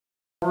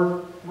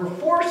We're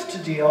forced to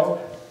deal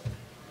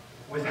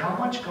with how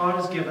much God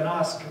has given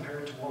us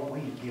compared to what we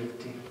give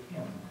to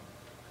Him.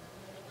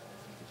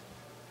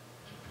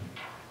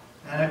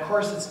 And of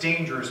course, it's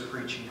dangerous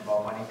preaching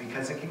about money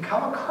because it can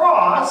come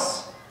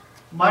across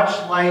much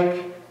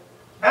like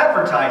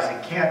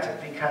advertising, can't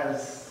it?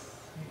 Because,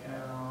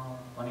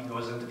 money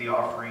goes into the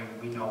offering.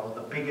 We know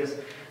the biggest,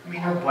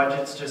 our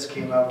budgets just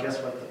came out.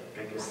 Guess what the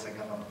biggest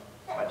thing on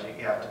the budget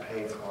you have to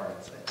pay for?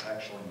 It's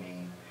actually me.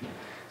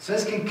 So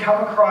this can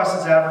come across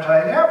as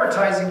advertising.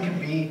 Advertising can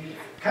be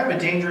kind of a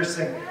dangerous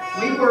thing.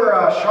 We were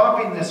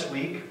shopping this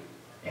week,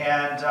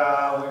 and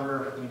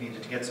we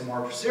needed to get some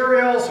more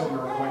cereal, so we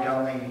were going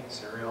down the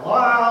cereal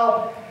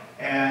aisle,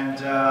 and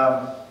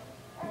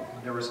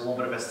there was a little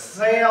bit of a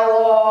sale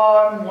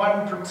on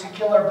one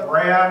particular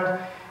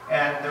brand,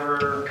 and there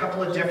were a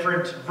couple of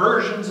different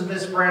versions of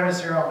this brand of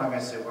cereal. I'm not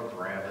going to say what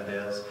brand it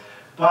is,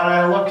 but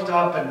I looked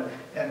up,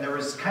 and there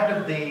was kind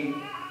of the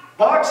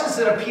boxes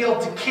that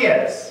appealed to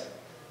kids.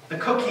 The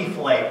cookie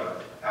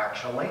flavored,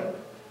 actually.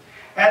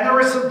 And there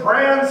were some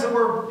brands that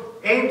were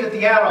aimed at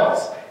the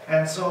adults.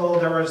 And so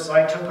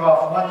I took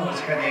off one that was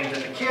kind of aimed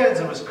at the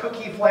kids. It was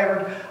cookie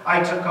flavored.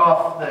 I took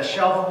off the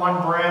shelf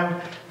one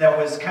brand that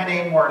was kind of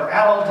aimed more at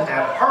adult. It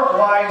had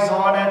Heartwise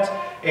on it.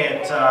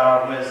 It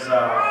was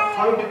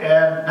fruit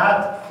and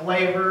nut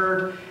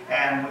flavored.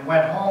 And we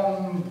went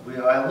home.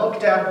 I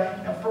looked at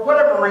it. And for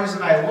whatever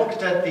reason, I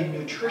looked at the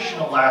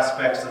nutritional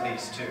aspects of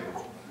these two.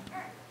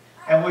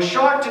 And was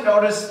shocked to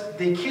notice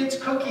the kids'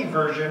 cookie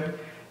version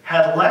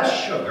had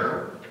less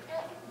sugar,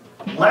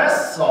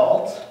 less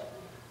salt,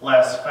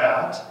 less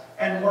fat,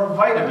 and more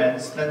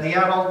vitamins than the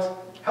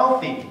adult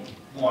healthy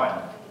one.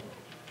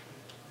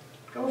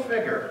 Go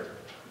figure.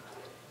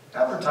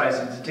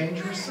 Advertising is a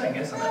dangerous thing,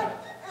 isn't it?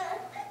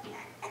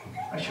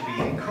 I should be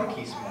eating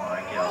cookies more,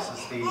 I guess,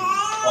 is the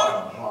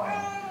bottom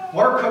line.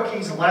 More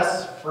cookies,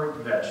 less fruit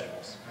and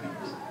vegetables.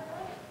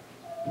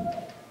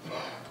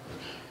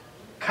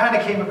 Kind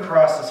of came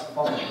across as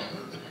phony,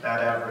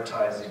 that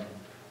advertising.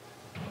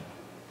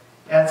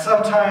 And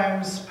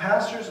sometimes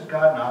pastors have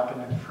gotten up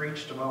and have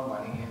preached about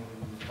money and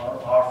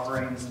about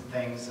offerings and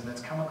things, and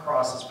it's come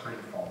across as pretty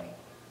phony.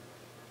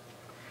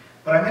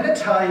 But I'm going to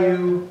tell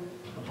you,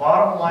 the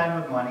bottom line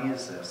with money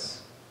is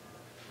this.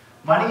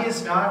 Money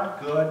is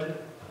not good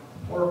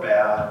or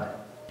bad.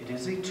 It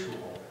is a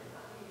tool.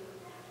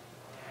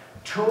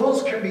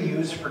 Tools can be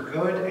used for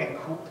good, and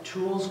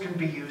tools can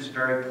be used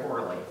very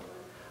poorly.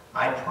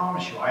 I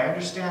promise you, I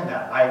understand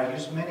that. I've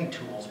used many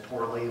tools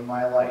poorly in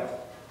my life.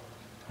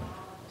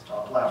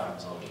 Stop laughing,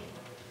 Zoe.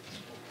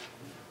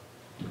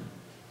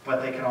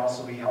 But they can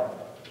also be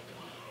helpful.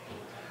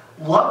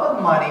 Love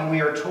of money,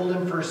 we are told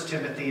in 1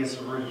 Timothy, is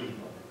the root of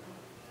evil.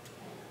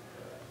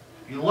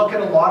 If you look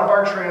at a lot of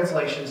our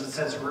translations, it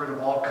says root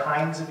of all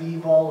kinds of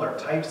evil or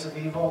types of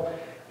evil.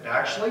 It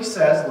actually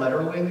says,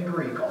 literally in the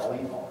Greek, all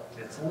evil.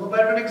 It's a little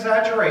bit of an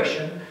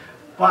exaggeration,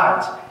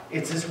 but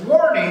it's this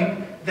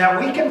warning that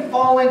we can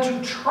fall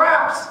into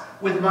traps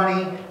with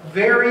money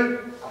very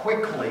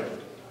quickly.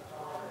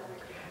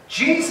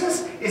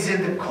 Jesus is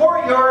in the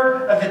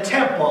courtyard of the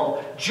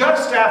temple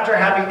just after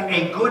having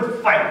a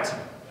good fight.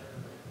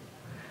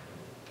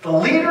 The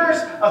leaders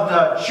of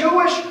the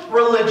Jewish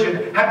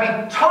religion have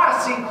been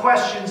tossing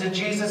questions at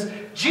Jesus.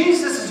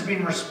 Jesus has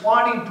been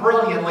responding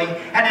brilliantly,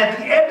 and at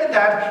the end of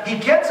that, he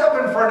gets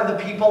up in front of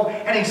the people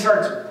and he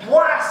starts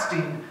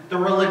blasting the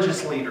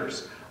religious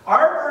leaders.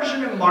 Our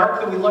version in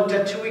Mark that we looked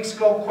at 2 weeks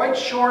ago, quite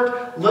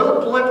short, little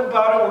blip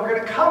about it. We're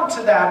going to come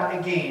to that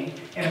again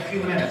in a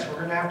few minutes. We're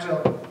going to have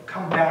to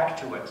come back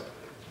to it,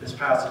 this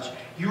passage.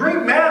 You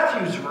read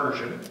Matthew's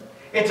version,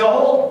 it's a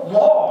whole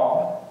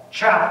long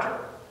chapter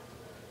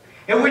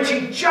in which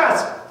he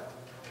just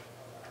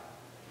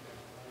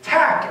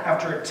attack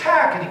after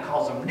attack, and he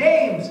calls them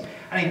names,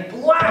 and he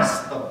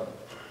blasts them.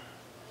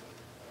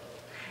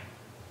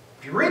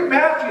 If you read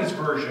Matthew's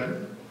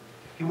version,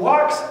 he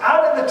walks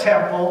out of the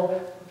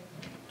temple.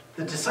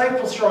 The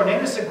disciples throw an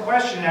innocent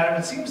question at him.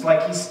 It seems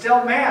like he's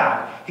still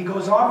mad. He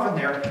goes on from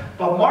there.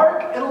 But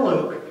Mark and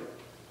Luke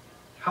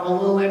have a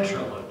little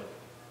interlude.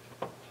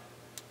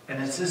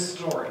 And it's this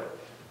story.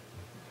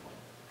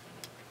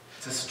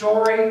 It's a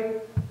story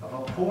of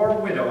a poor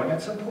widow, and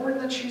it's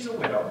important that she's a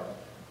widow,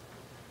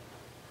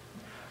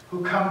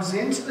 who comes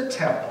into the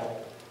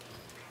temple,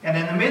 and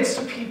in the midst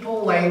of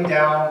people laying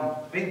down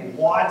big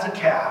wads of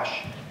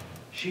cash,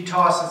 she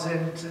tosses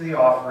into the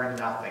offering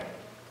nothing.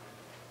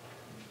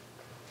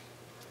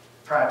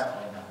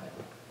 Practically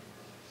nothing.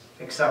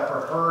 Except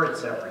for her,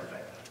 it's everything.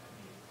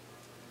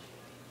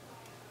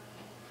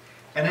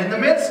 And in the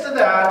midst of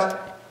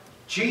that,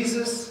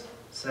 Jesus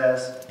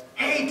says,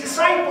 "Hey,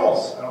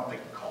 disciples!" I don't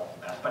think he called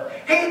them that, but,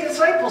 "Hey,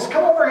 disciples,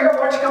 come over here.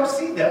 Why don't you come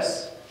see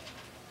this?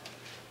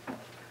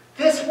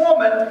 This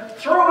woman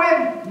threw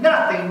in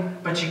nothing,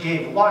 but she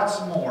gave lots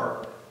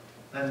more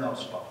than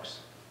those folks."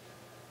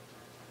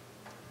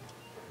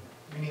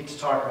 We need to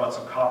talk about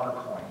some copper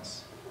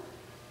coins.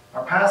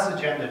 Our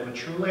passage ended with,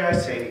 "Truly I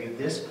say to you,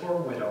 this poor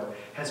widow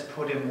has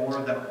put in more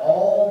than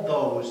all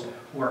those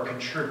who are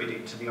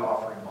contributing to the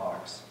offering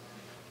box.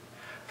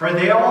 For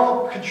they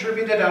all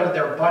contributed out of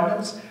their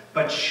abundance,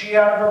 but she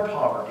out of her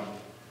poverty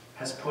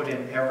has put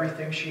in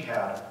everything she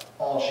had,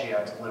 all she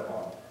had to live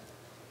on.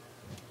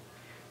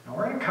 Now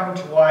we're going to come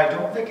to why I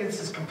don't think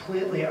this is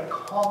completely a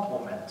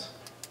compliment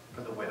for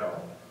the widow.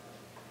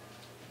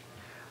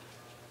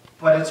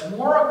 But it's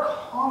more a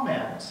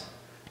comment,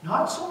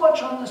 not so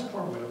much on this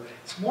poor widow,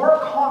 it's more a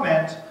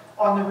comment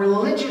on the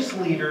religious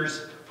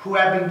leaders who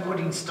have been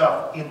putting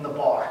stuff in the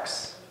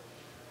box.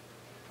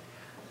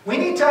 We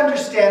need to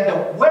understand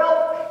that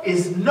wealth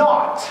is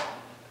not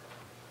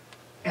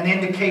an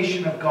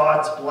indication of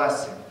God's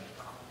blessing.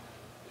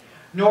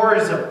 Nor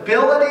is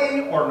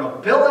ability or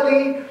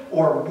nobility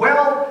or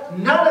wealth,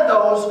 none of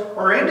those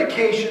are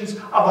indications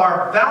of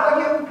our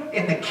value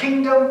in the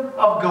kingdom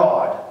of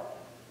God.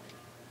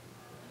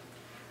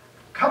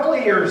 A couple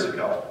of years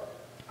ago,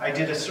 I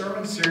did a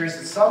sermon series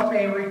that some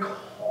may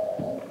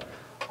recall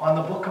on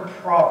the book of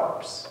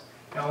Proverbs.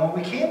 Now,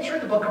 when we came through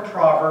the book of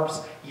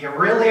Proverbs, you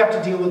really have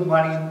to deal with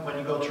money when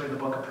you go through the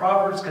book of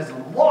Proverbs, because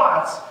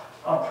lots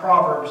of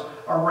Proverbs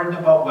are written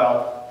about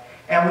wealth.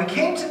 And we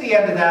came to the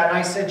end of that, and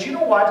I said, you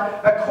know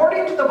what?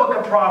 According to the book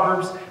of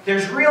Proverbs,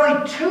 there's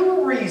really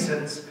two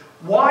reasons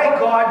why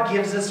God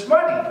gives us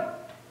money.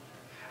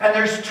 And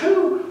there's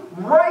two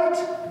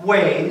right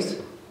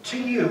ways to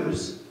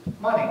use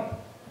money.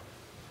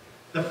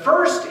 The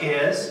first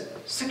is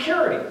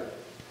security.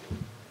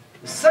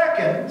 The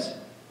second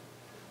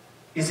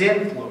is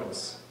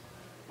influence.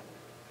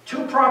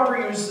 Two proper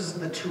uses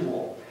of the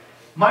tool.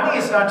 Money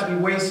is not to be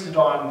wasted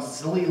on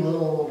silly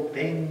little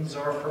things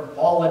or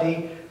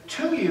frivolity.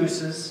 Two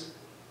uses: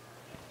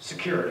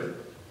 security.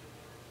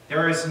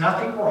 There is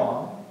nothing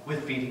wrong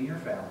with feeding your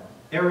family.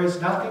 There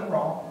is nothing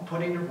wrong with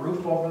putting a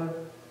roof over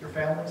your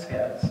family's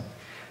heads.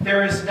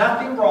 There is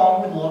nothing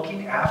wrong with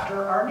looking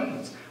after our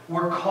needs.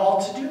 We're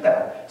called to do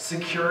that.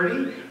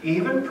 Security,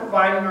 even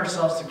providing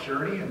ourselves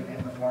security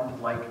in the form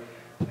of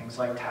things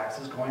like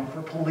taxes going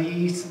for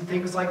police and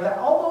things like that.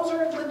 All those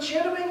are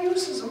legitimate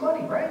uses of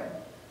money, right?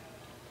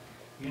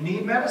 You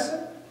need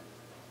medicine?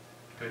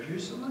 Good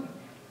use of money.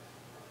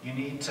 You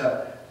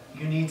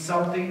need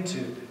something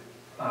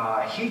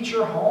to heat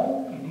your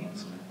home. You need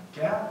some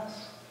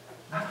gas.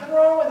 Nothing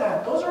wrong with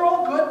that. Those are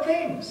all good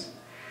things.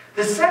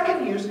 The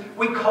second use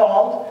we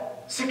called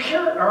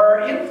secure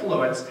or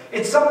influence.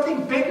 It's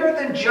something bigger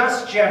than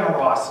just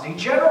generosity.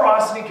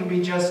 Generosity can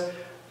be just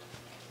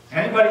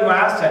anybody who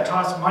asks to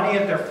toss money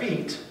at their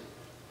feet.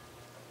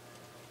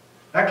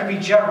 That can be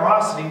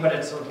generosity, but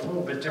it's a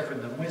little bit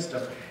different than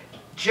wisdom.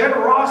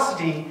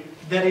 Generosity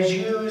that is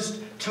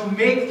used to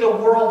make the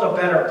world a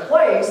better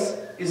place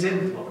is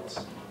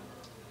influence.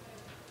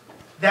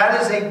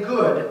 That is a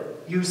good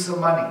use of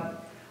money.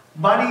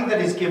 Money that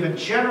is given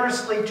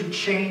generously to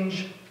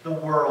change the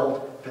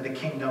world for the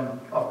kingdom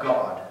of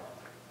God.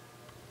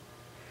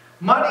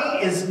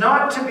 Money is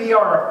not to be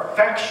our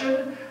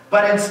affection,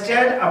 but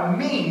instead a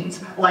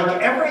means,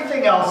 like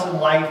everything else in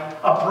life,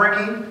 of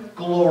bringing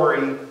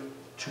glory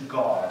to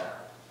God.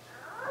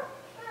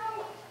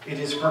 It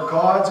is for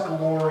God's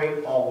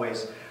glory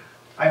always.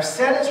 I've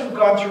said as we've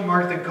gone through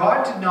Mark that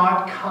God did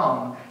not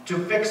come to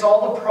fix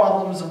all the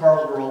problems of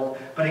our world,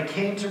 but He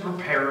came to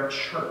prepare a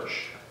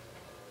church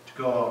to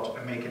go out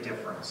and make a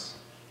difference.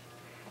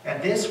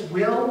 And this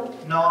will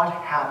not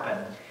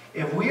happen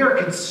if we are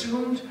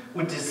consumed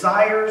with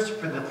desires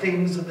for the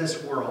things of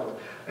this world.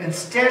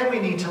 Instead, we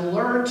need to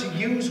learn to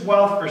use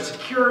wealth for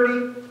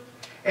security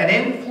and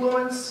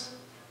influence,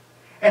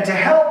 and to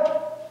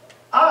help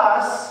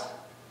us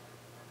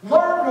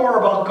learn more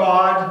about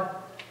God,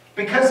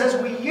 because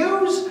as we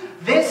use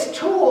this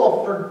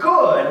tool for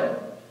good,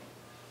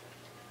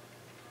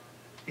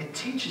 it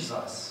teaches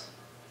us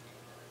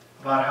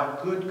about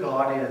how good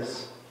God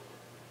is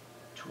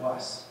to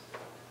us.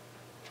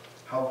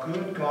 How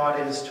good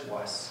God is to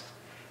us.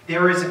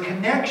 There is a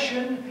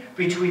connection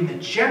between the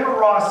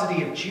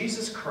generosity of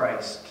Jesus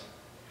Christ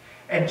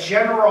and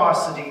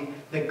generosity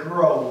that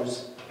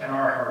grows in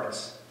our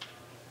hearts.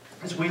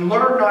 As we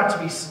learn not to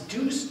be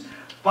seduced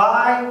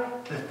by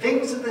the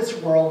things of this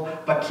world,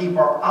 but keep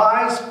our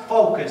eyes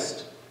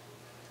focused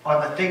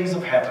on the things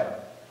of heaven,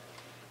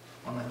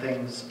 on the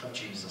things of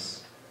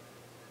Jesus.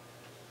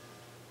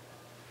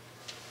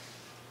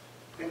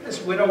 I think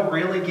this widow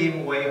really gave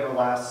away her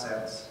last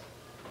cents.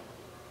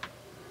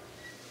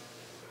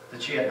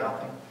 That she had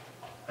nothing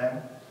then.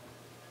 It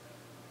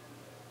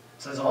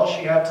says all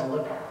she had to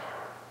live on.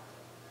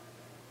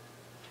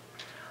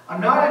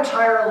 I'm not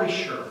entirely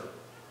sure.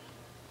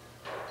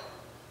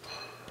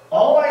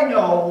 All I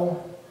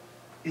know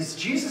is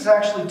Jesus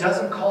actually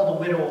doesn't call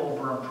the widow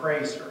over and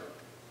praise her.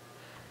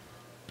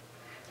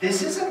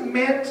 This isn't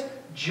meant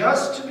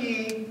just to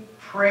be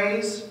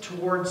praise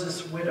towards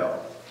this widow.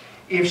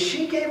 If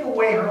she gave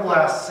away her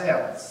last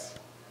cents,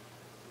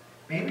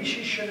 maybe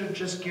she should have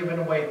just given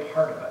away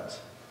part of it.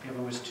 If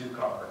it was 2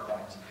 copper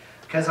coins.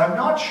 Because I'm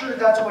not sure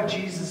that's what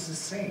Jesus is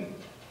saying.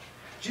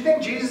 Do you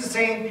think Jesus is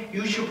saying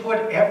you should put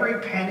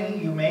every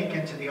penny you make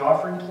into the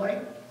offering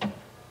plate?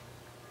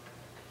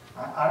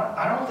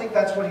 I don't think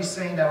that's what He's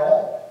saying at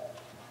all.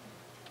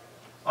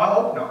 I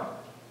hope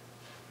not.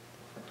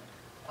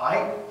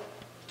 I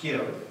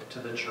give to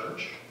the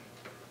church.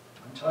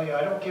 I tell you,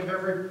 I don't give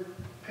every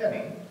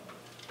penny.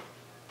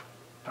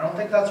 I don't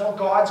think that's what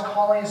God's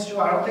calling us to do.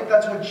 I don't think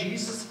that's what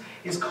Jesus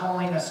is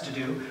calling us to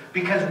do.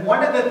 Because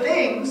one of the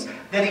things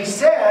that he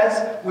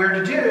says we're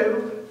to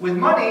do with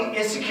money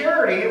is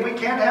security. And we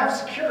can't have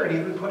security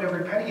if we put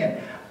every penny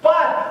in.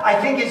 But I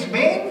think his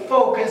main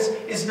focus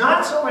is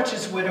not so much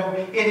his widow.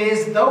 It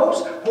is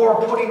those who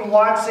are putting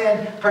lots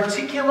in.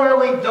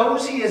 Particularly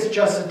those he has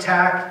just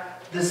attacked.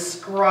 The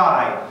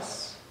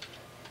scribes.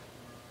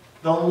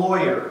 The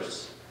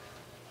lawyers.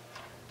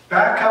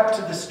 Back up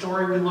to the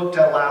story we looked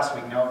at last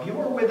week. Now, if you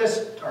were with us,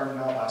 or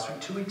not last week,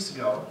 2 weeks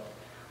ago,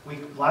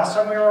 last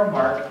time we were on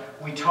Mark,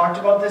 we talked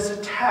about this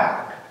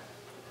attack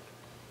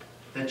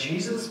that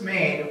Jesus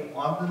made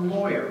on the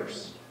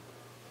lawyers.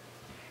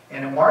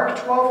 And in Mark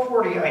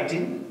 12:40, I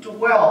didn't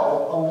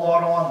dwell a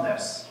lot on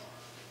this.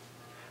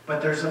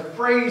 But there's a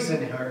phrase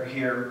in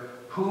here,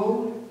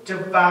 who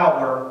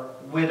devour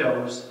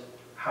widows'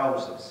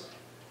 houses.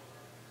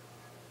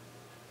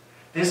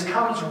 This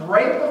comes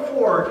right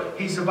before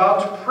he's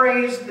about to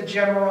praise the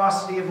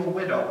generosity of a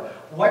widow.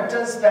 What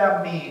does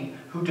that mean?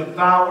 Who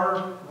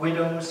devour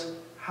widows'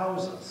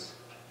 houses.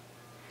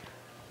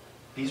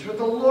 These were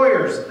the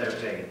lawyers of their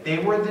day. They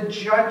were the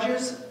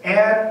judges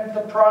and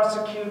the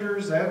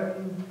prosecutors,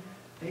 and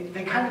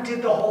they kind of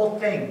did the whole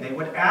thing. They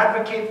would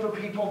advocate for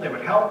people, they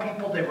would help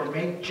people, they would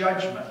make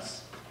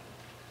judgments.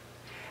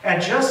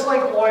 And just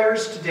like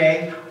lawyers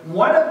today,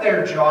 one of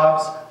their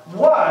jobs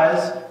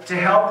was to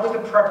help with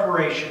the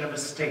preparation of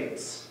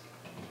estates.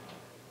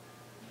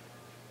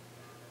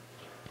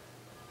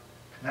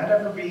 Can that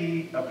ever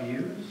be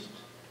abused?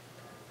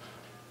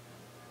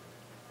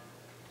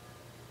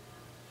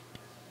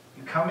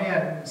 You come in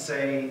and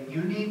say,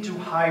 you need to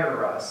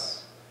hire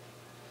us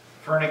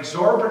for an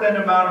exorbitant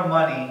amount of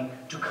money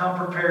to come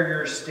prepare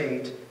your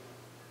estate,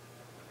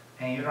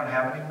 and you don't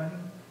have any money?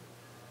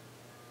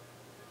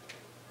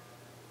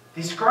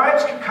 These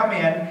scribes could come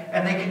in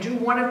and they could do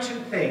one of two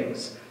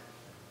things.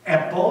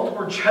 And both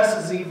were just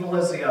as evil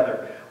as the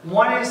other.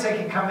 One is they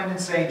can come in and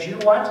say, do you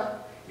know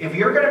what? If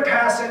you're going to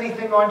pass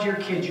anything on to your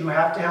kids, you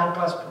have to help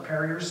us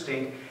prepare your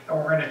estate, and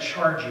we're going to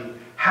charge you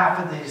half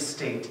of the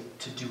estate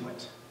to do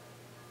it.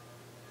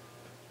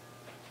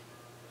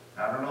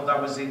 I don't know if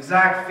that was the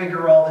exact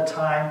figure all the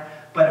time,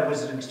 but it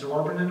was an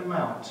exorbitant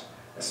amount,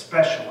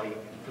 especially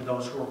for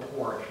those who are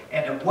poor.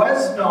 And it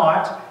was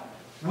not,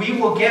 we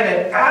will get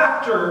it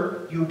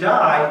after you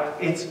die.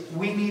 It's,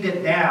 we need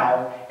it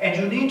now. And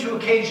you need to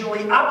occasionally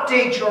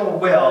update your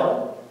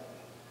will.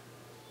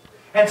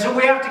 And so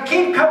we have to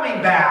keep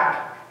coming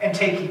back and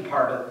taking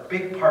a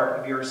big part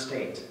of your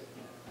estate.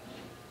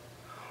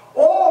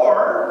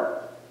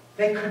 Or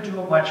they could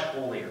do it much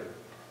holier.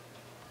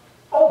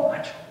 Oh,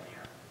 much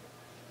holier.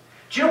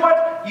 Do you know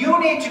what? You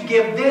need to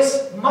give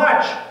this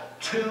much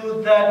to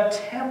the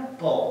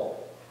temple.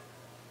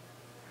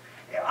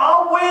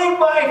 I'll waive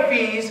my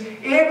fees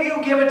if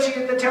you give it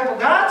to the temple. Now,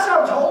 that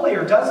sounds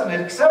holier, doesn't it?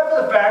 Except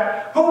for the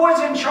fact, who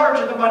was in charge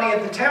of the money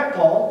at the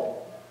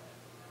temple?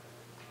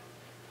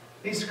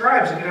 These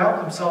scribes who could help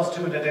themselves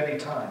to it at any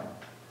time.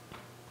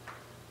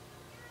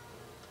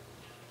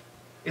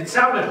 It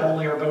sounded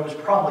holier, but it was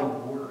probably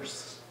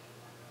worse.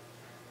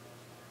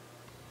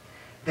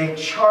 They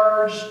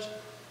charged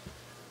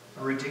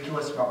a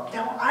ridiculous amount.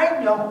 Now,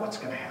 I know what's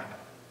going to happen.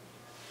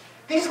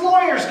 These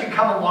lawyers can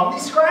come along,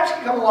 these scribes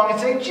can come along and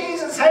say,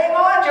 Jesus, hang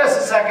on just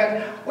a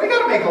second. We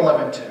got to make a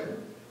living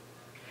too.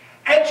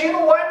 And you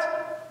know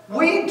what?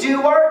 We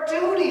do our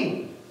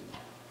duty.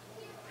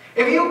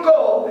 If you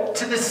go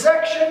to the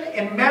section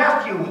in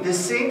Matthew,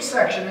 this same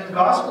section in the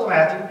Gospel of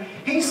Matthew,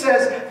 he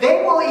says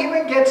they will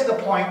even get to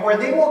the point where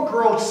they will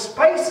grow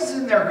spices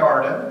in their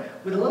garden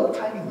with a little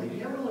tiny leaf.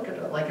 You ever look at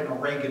it like an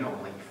oregano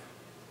leaf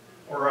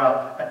or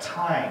a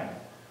thyme?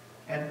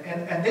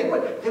 And they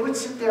would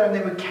sit there and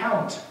they would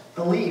count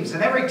the leaves.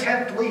 And every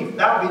 10th leaf,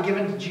 that would be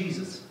given to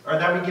Jesus. Or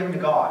that would be given to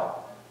God.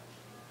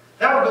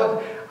 That would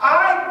go,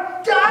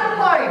 I've done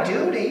my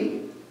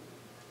duty.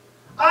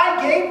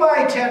 I gave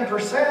my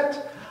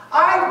 10%.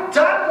 I've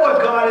done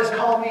what God has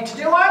called me to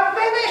do. I'm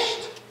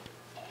finished.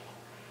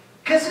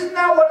 Because isn't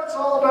that what it's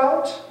all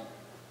about?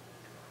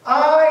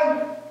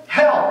 I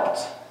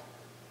helped.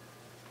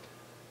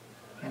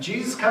 And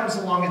Jesus comes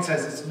along and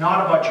says, it's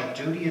not about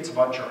your duty, it's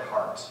about your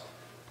heart.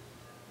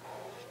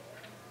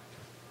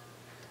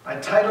 I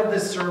titled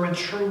this sermon,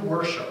 True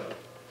Worship.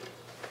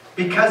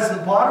 Because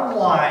the bottom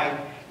line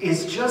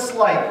is just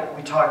like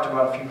we talked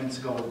about a few minutes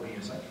ago with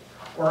music,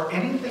 or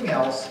anything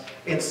else.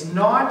 It's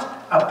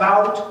not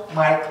about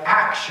my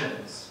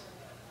actions.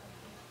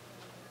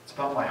 It's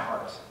about my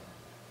heart.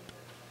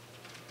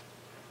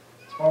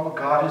 It's about what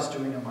God is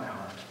doing in my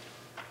heart.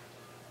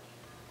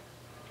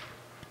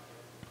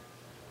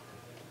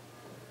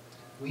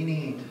 We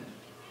need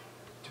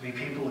to be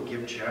people who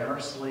give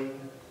generously,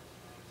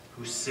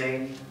 who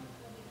sing,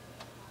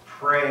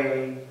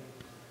 pray,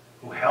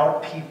 who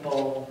help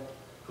people,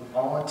 who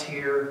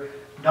volunteer,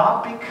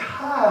 not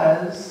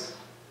because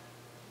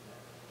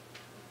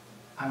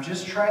I'm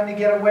just trying to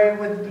get away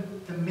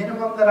with the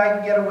minimum that I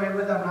can get away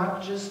with. I'm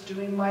not just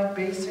doing my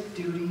basic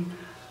duty.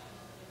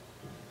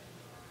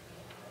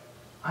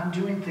 I'm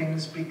doing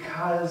things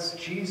because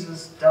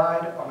Jesus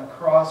died on the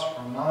cross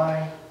for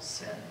my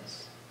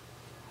sins.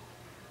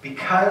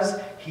 Because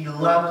he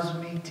loves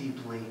me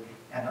deeply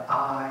and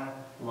I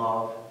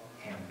love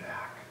him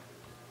back.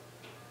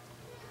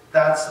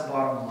 That's the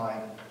bottom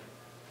line.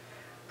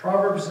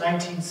 Proverbs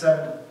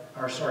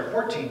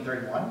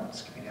 14:31,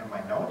 skipping down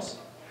my notes.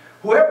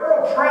 Whoever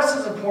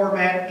oppresses a poor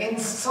man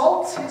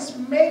insults his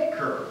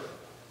maker.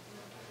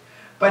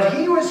 But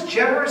he who is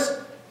generous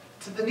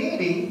to the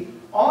needy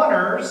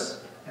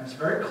honors, and it's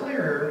very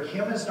clear,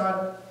 him is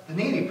not the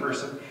needy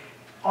person,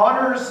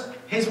 honors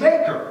his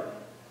maker.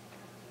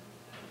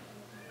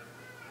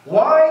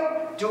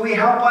 Why do we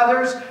help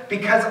others?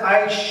 Because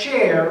I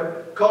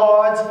share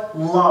God's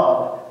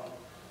love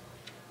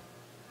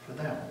for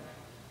them.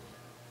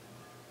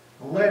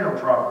 Later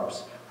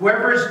Proverbs.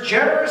 Whoever is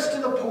generous to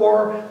the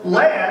poor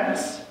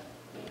lends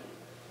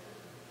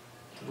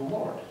to the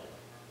Lord,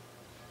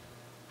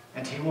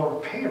 and he will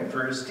repay him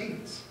for his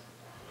deeds.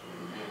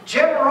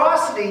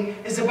 Generosity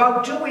is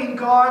about doing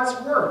God's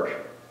work.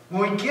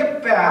 When we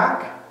give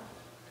back,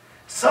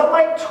 some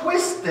might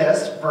twist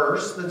this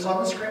verse that's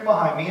on the screen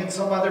behind me, and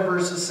some other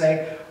verses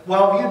say,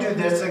 well, if you do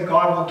this, then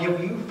God will give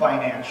you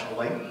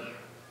financially.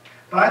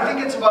 But I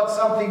think it's about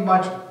something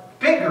much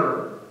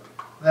bigger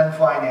than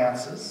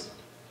finances.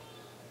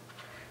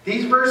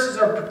 These verses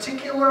are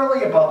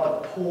particularly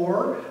about the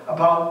poor,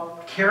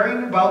 about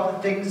caring about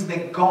the things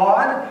that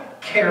God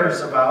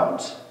cares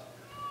about.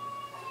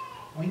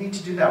 We need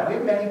to do that. We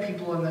have many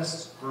people in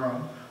this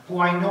room who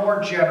I know are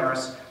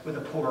generous with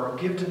the poor, who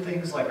give to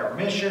things like our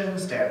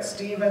missions, Dan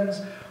Stevens,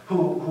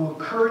 who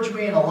encourage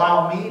me and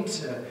allow me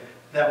to,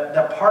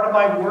 that part of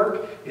my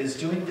work is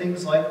doing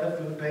things like the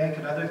food bank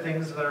and other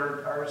things that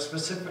are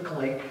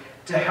specifically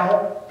to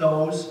help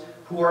those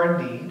who are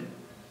in need.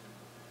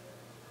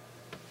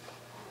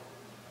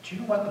 Do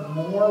you know what? The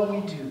more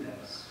we do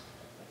this,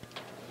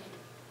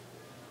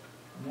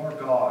 the more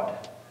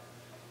God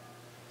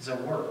is at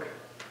work.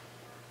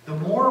 The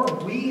more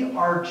we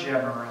are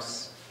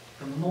generous,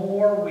 the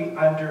more we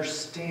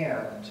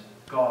understand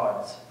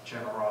God's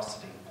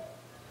generosity.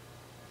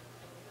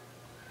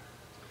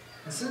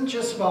 This isn't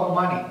just about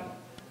money.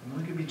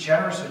 We can be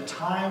generous with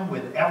time,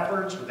 with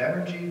efforts, with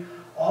energy,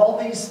 all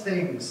these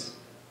things.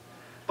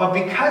 But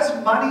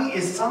because money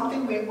is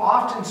something we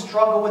often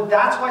struggle with,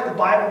 that's why the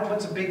Bible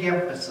puts a big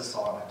emphasis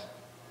on it.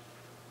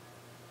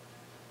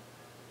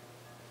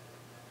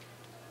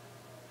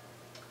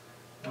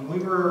 When we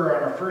were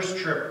on our first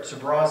trip to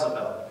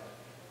Brazzaville,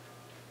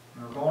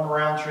 we were going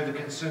around through the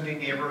Kansundi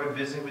neighborhood,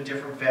 visiting with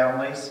different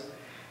families,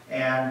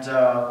 and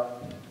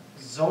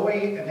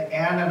Zoe and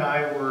Ann and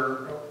I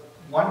were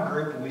one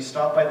group, and we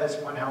stopped by this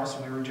one house,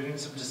 and we were doing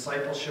some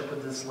discipleship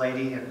with this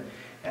lady, and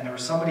there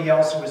was somebody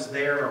else who was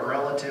there, a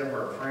relative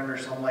or a friend or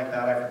something like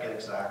that, I forget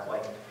exactly.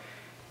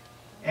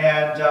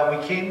 And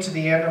we came to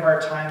the end of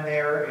our time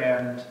there,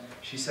 and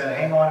she said,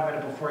 hang on a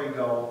minute before you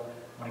go.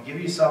 I want to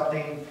give you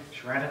something.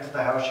 She ran into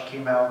the house, she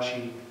came out,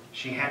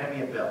 she handed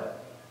me a bill.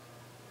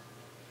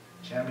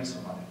 She handed me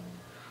some money.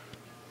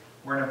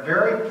 We're in a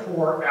very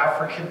poor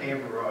African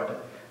neighborhood.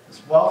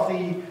 This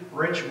wealthy,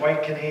 rich,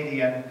 white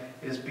Canadian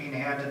is being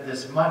handed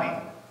this money.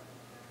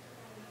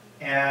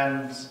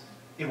 And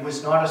it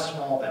was not a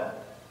small bill,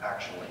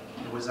 actually.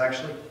 It was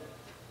actually,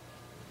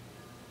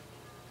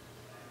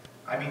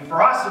 I mean,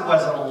 for us it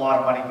wasn't a lot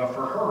of money, but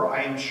for her,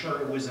 I am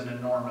sure it was an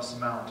enormous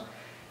amount.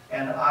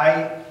 And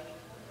I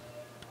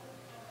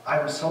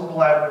was so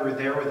glad we were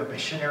there with a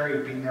missionary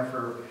who'd been there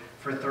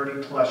for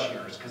 30 plus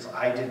years, because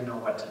I didn't know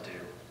what to do.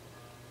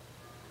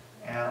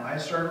 And I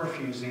started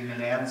refusing,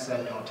 and Ann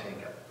said, don't take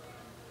it.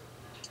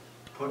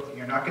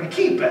 You're not going to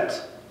keep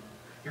it.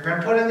 You're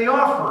going to put in the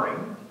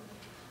offering.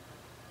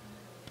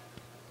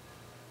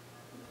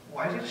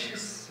 Why did she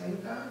say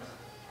that?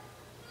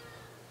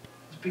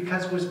 It's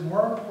because it was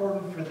more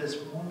important for this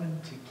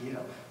woman to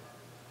give.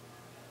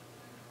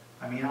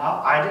 I mean,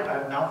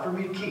 not for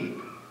me to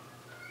keep.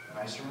 And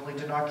I certainly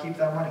did not keep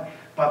that money.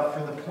 But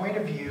from the point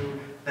of view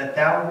that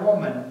that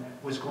woman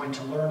was going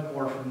to learn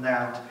more from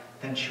that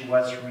than she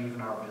was from even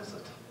our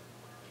visit.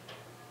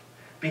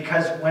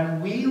 Because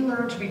when we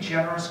learn to be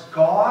generous,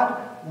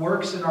 God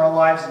works in our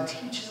lives and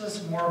teaches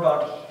us more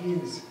about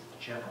his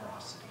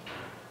generosity.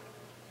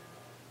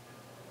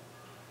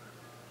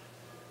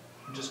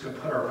 I'm just going to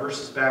put our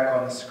verses back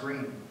on the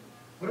screen.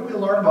 What do we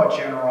learn about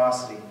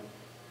generosity?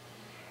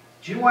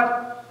 Do you know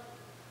what?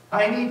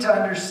 I need to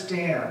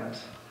understand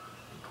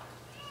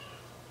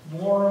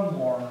more and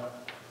more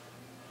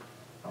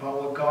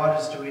about what God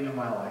is doing in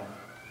my life.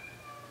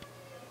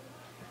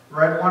 I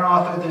read one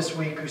author this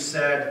week who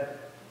said,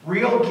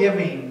 real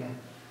giving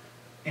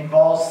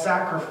involves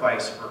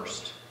sacrifice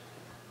first.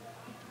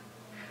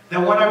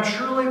 That when I'm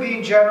truly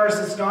being generous,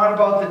 it's not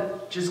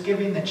about just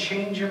giving the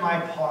change in my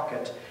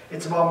pocket.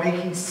 It's about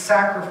making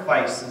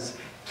sacrifices,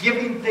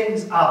 giving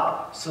things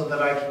up so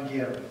that I can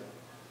give.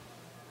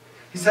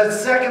 He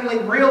says, secondly,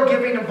 real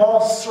giving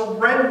involves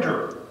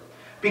surrender.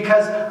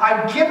 Because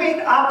I'm giving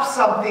up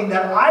something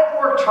that I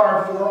worked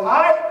hard for,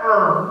 I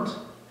earned,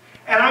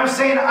 and I'm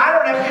saying I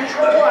don't have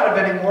control out of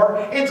it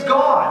anymore. It's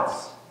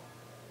God's.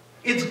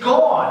 It's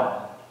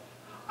gone.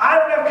 I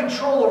don't have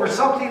control over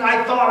something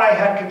I thought I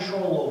had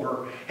control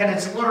over. And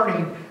it's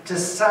learning to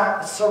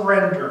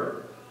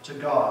surrender to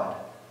God.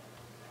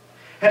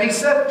 And he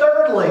said,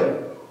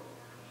 thirdly,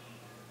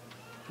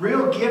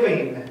 real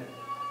giving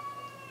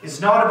is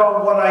not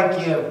about what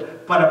I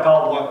give, but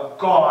about what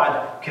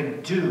God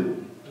can do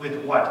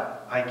with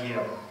what I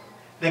give.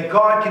 That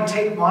God can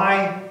take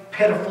my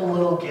pitiful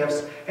little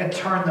gifts and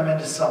turn them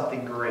into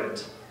something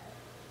great.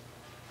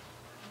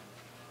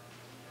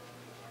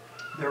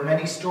 There are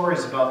many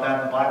stories about that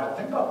in the Bible.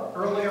 Think about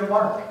earlier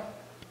Mark.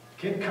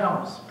 Kid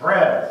comes,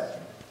 bread,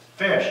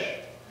 fish.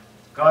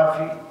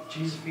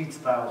 Jesus feeds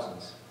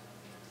thousands.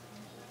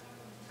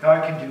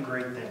 God can do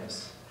great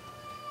things.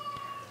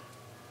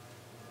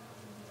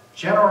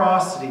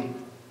 Generosity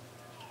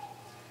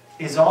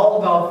is all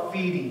about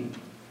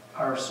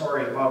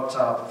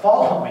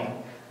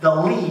following the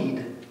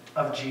lead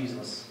of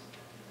Jesus.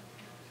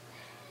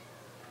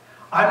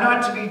 I'm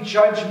not to be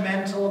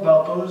judgmental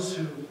about those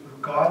who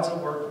God's at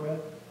work with.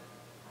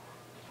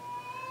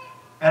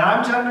 And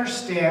I'm to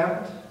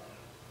understand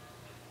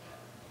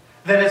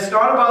that it's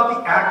not about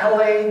the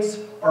accolades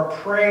or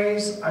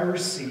praise I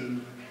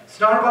receive. It's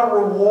not about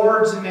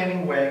rewards in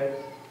any way.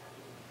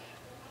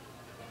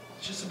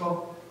 It's just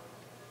about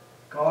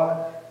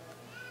God,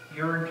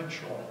 you're in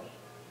control.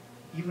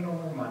 Even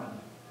over money.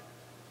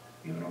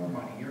 Even over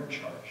money, you're in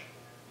charge.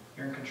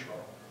 You're in control.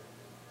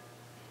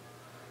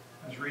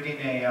 I was reading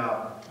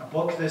a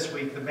book this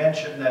week that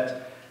mentioned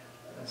that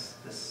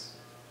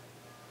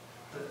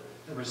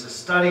there was a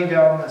study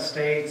down in the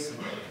States.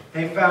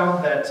 They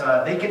found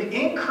that they could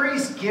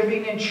increase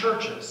giving in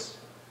churches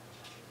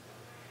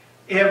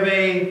if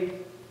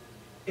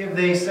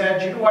they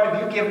said, you know what,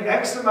 if you give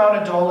X amount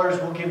of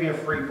dollars, we'll give you a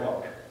free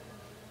book.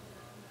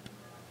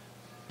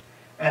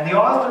 And the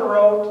author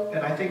wrote,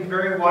 and I think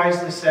very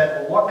wisely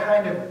said, well, what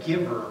kind of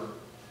giver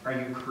are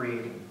you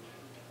creating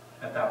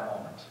at that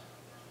moment?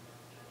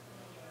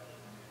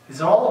 Is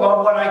it all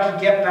about what I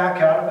can get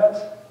back out of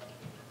it?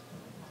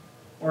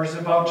 Or is it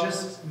about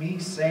just me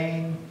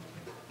saying,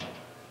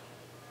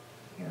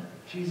 you know,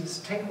 Jesus,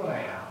 take what I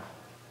have.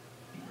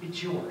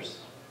 It's yours.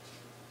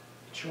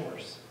 It's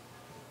yours.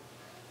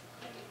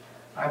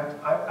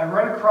 I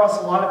run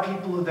across a lot of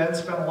people who then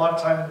spend a lot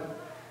of time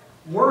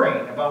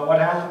worrying about what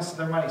happens to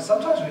their money.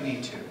 Sometimes we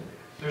need to.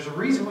 There's a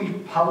reason we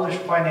publish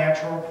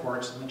financial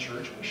reports in the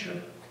church. We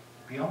should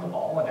be on the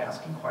ball and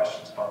asking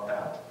questions about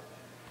that.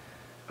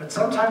 But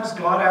sometimes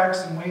God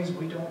acts in ways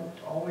we don't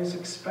always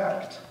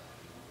expect.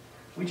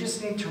 We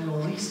just need to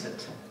release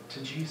it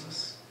to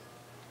Jesus.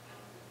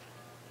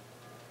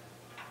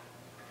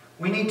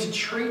 We need to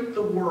treat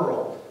the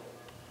world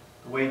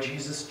the way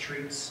Jesus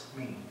treats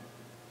me.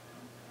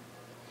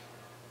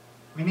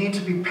 We need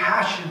to be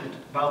passionate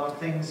about the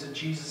things that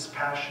Jesus is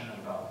passionate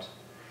about.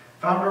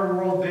 Founder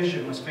World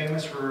Vision was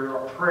famous for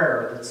a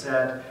prayer that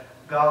said,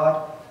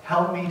 God,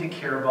 help me to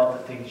care about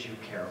the things you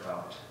care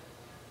about.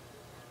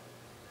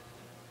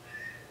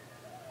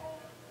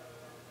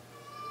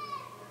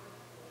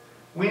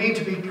 We need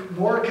to be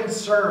more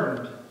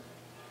concerned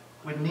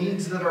with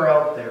needs that are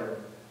out there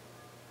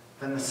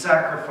than the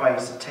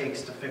sacrifice it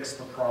takes to fix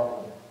the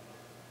problem.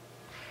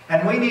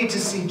 And we need to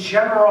see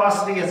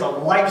generosity as a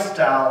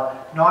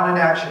lifestyle, not an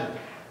action.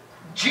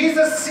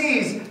 Jesus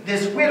sees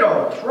this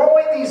widow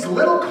throwing these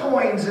little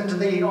coins into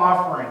the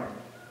offering.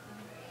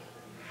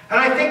 And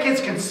I think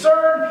his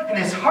concern and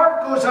his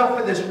heart goes out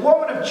for this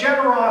woman of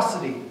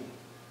generosity.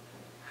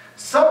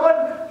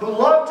 Someone who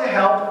loved to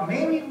help,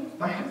 maybe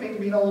might have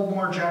been a little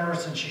more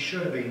generous than she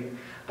should have been.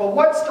 But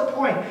what's the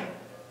point?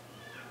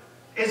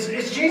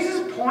 Is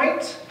Jesus'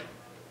 point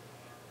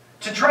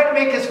to try to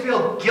make us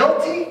feel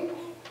guilty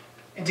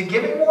into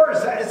giving more?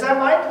 Is that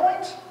my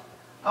point?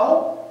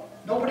 Oh,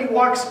 nobody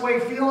walks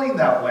away feeling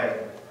that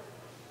way.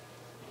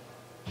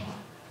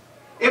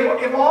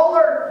 If all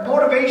our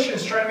motivation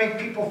is trying to make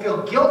people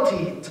feel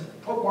guilty to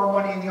put more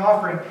money in the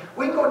offering,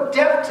 we can go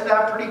deaf to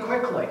that pretty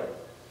quickly.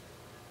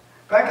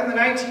 Back in the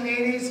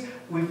 1980s,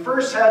 we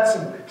first had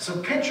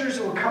some pictures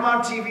that would come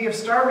on TV of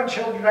starving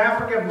children in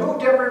Africa,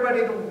 moved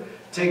everybody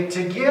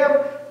to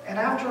give, and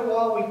after a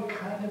while we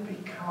kind of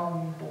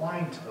become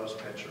blind to those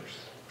pictures.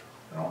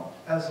 They're not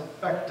as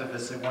effective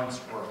as they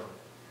once were.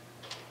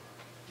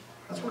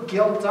 That's what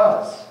guilt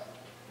does.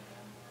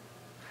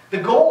 The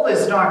goal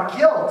is not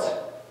guilt.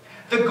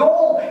 The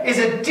goal is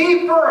a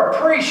deeper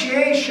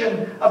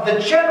appreciation of the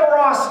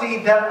generosity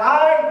that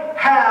I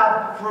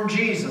have from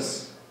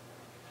Jesus.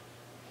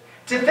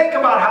 To think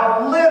about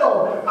how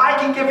little I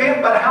can give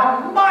him, but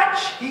how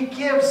much he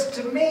gives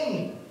to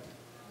me.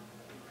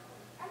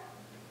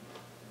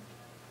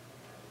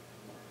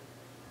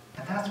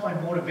 And that's my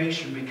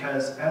motivation,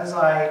 because as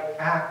I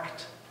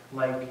act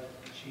like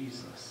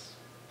Jesus,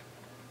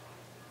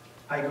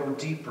 I go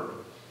deeper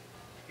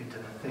into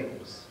the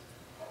things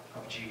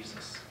of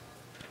Jesus.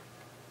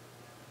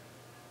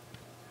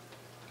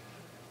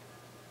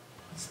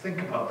 Let's think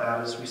about that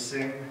as we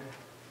sing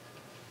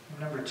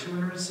number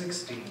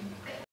 216.